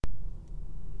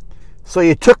So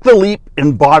you took the leap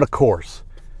and bought a course.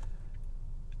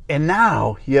 And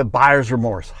now you have buyer's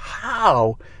remorse.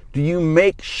 How do you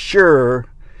make sure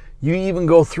you even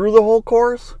go through the whole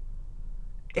course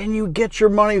and you get your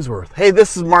money's worth? Hey,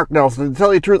 this is Mark Nelson. To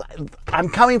tell you the truth, I'm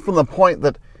coming from the point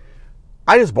that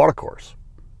I just bought a course.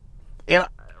 And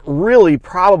really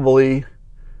probably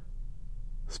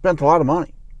spent a lot of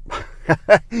money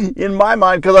in my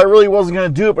mind, because I really wasn't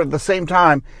going to do it. But at the same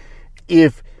time,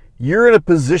 if you're in a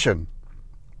position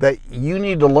that you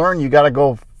need to learn, you got to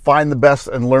go find the best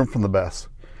and learn from the best.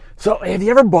 So have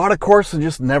you ever bought a course and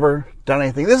just never done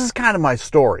anything? This is kind of my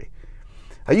story.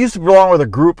 I used to belong with a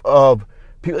group of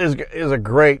people. It was a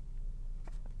great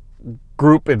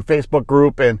group and Facebook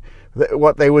group, and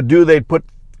what they would do, they'd put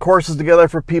courses together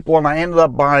for people, and I ended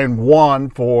up buying one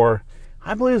for,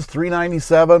 I believe it was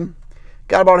 $397.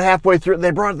 Got about halfway through, and they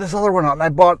brought this other one out, and I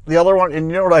bought the other one, and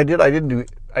you know what I did? I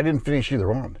didn't finish either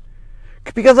one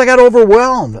because I got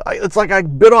overwhelmed. It's like I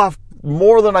bit off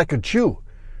more than I could chew.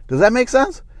 Does that make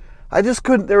sense? I just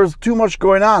couldn't. There was too much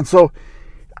going on. So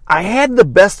I had the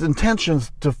best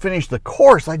intentions to finish the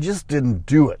course. I just didn't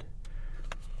do it.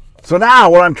 So now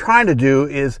what I'm trying to do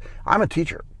is, I'm a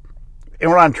teacher.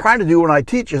 And what I'm trying to do when I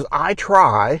teach is I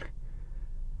try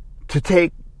to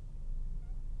take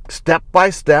step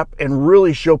by step and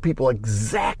really show people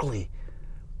exactly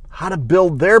how to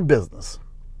build their business.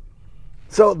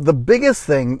 So the biggest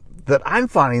thing that I'm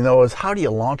finding, though, is how do you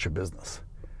launch a business?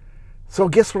 So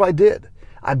guess what I did?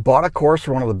 I bought a course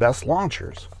from one of the best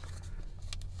launchers.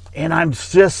 And I'm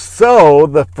just so,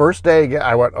 the first day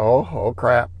I went, oh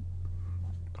crap.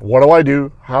 What do I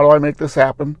do? How do I make this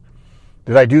happen?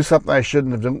 Did I do something I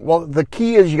shouldn't have done? Well, the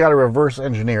key is you got to reverse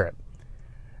engineer it.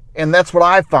 And that's what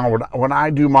I found when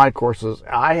I do my courses.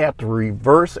 I have to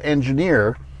reverse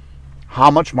engineer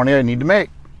how much money I need to make.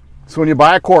 So when you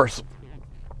buy a course,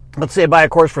 let's say I buy a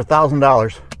course for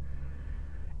 $1,000,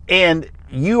 and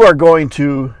you are going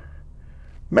to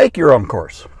make your own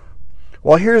course.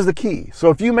 Well, here's the key. So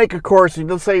if you make a course, and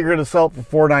let's say you're going to sell it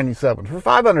for $497, for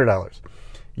 $500,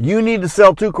 you need to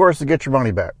sell 2 courses to get your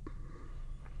money back.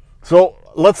 So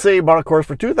let's say you bought a course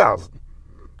for $2,000,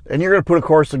 and you're going to put a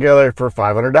course together for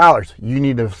 $500. You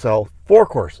need to sell 4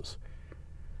 courses.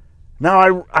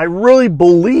 Now, I really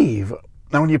believe,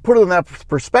 now when you put it in that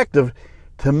perspective,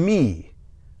 to me,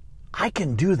 I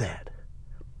can do that.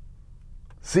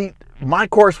 See, my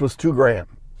course was $2,000.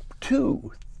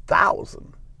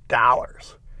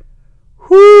 $2,000.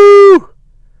 Whoo!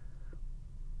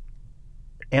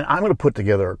 And I'm going to put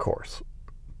together a course.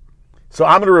 So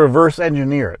I'm going to reverse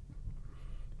engineer it,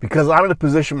 because I'm in a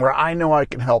position where I know I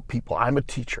can help people. I'm a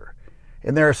teacher.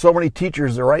 And there are so many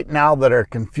teachers right now that are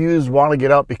confused, want to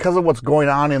get out because of what's going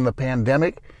on in the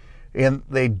pandemic, and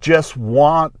they just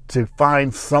want to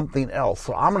find something else.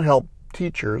 So I'm going to help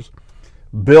teachers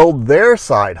build their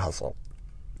side hustle.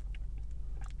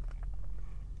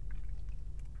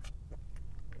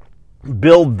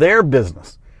 Build their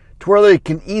business to where they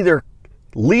can either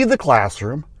leave the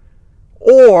classroom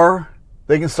or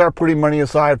they can start putting money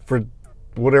aside for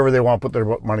whatever they want to put their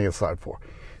money aside for.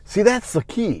 See, that's the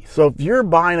key. So if you're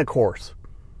buying a course,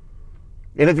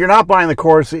 and if you're not buying the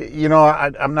course, you know,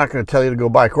 I'm not going to tell you to go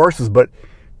buy courses, but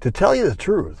to tell you the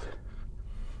truth,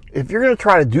 if you're going to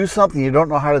try to do something you don't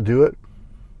know how to do it,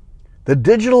 the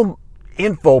digital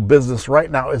info business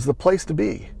right now is the place to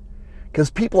be, because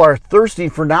people are thirsty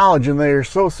for knowledge and they're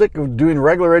so sick of doing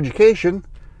regular education,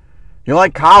 you know,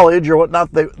 like college or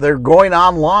whatnot. They're going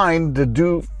online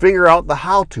to figure out the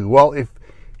how-to. Well, if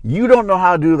you don't know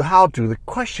how to do the how-to, the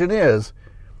question is,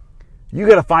 you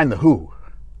got to find the who.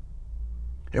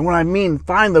 And when I mean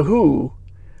find the who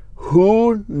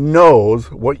knows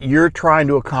what you're trying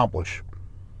to accomplish?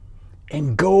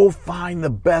 And go find the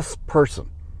best person.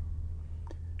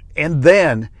 And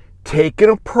then take an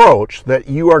approach that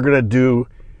you are going to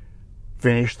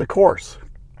finish the course.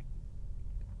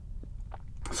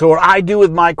 So what I do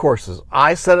with my courses,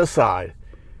 I set aside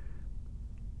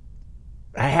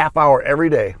a half hour every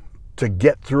day to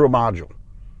get through a module.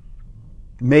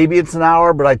 Maybe it's an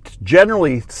hour, but I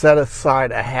generally set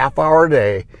aside a half hour a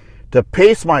day to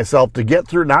pace myself to get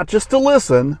through, not just to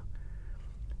listen,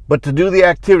 but to do the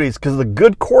activities, because the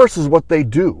good course is what they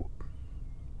do.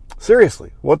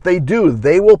 Seriously, what they do,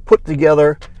 they will put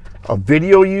together a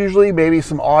video usually, maybe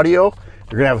some audio.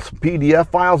 You're going to have some PDF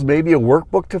files, maybe a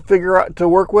workbook to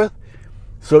work with.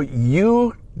 So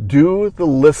you do the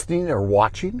listening or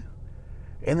watching,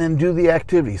 and then do the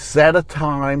activity. Set a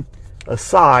time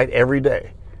aside every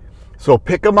day. So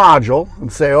pick a module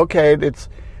and say, okay, it's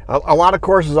a lot of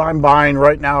courses I'm buying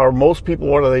right now, or most people,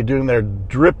 what are they doing? They're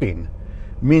dripping.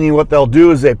 Meaning what they'll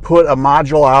do is they put a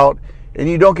module out and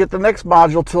you don't get the next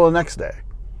module till the next day.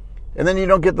 And then you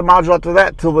don't get the module after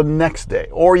that till the next day.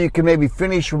 Or you can maybe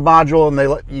finish a module and they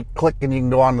let you click and you can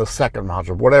go on to the second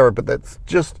module, whatever. But that's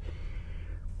just,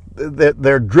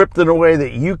 they're dripped in a way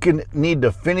that you can need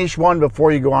to finish one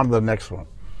before you go on to the next one.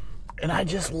 And I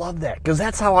just love that because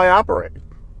that's how I operate.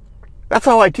 That's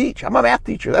how I teach. I'm a math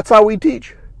teacher. That's how we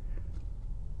teach.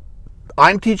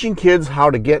 I'm teaching kids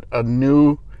how to get a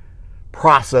new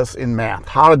process in math,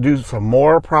 how to do some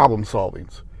more problem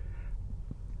solvings.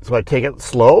 So I take it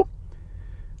slow.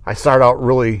 I start out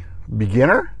really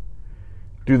beginner,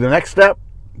 do the next step,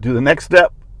 do the next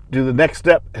step, do the next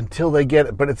step until they get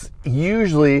it. But it's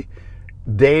usually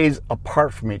days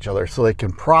apart from each other so they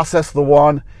can process the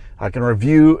one, I can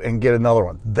review and get another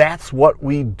one. That's what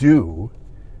we do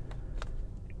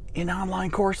in online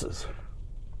courses.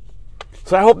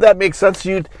 So I hope that makes sense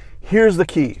to you. Here's the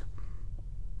key.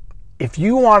 If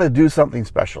you want to do something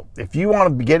special, if you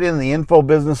want to get in the info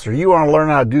business or you want to learn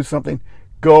how to do something,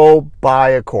 go buy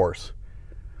a course.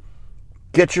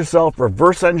 Get yourself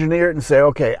reverse engineer it and say,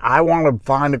 okay, I want to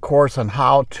find a course on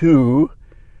how to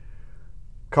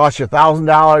cost you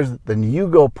 $1,000. Then you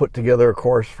go put together a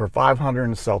course for $500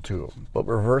 and sell two of them, but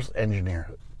reverse engineer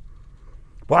it.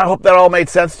 Well, I hope that all made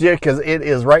sense to you because it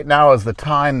is right now is the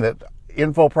time that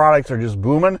info products are just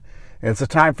booming and it's a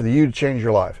time for you to change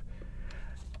your life.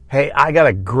 Hey, I got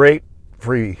a great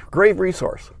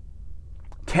resource.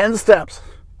 10 steps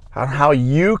on how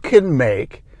you can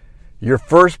make your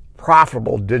first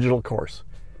profitable digital course.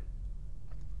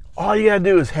 All you got to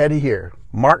do is head here,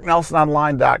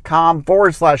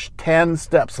 marknelsononline.com/10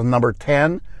 steps, the number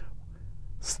 10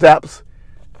 steps,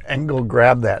 and go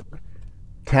grab that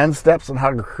 10 steps on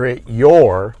how to create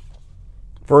your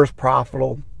first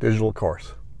profitable digital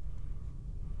course.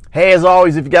 Hey, as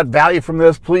always, if you got value from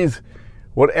this, please,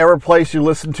 whatever place you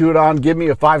listen to it on, give me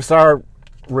a 5-star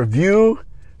review,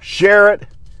 share it,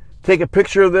 take a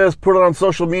picture of this, put it on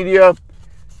social media.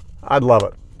 I'd love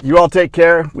it. You all take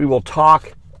care. We will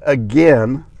talk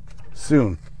again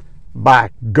soon.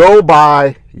 Bye. Go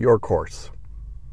buy your course.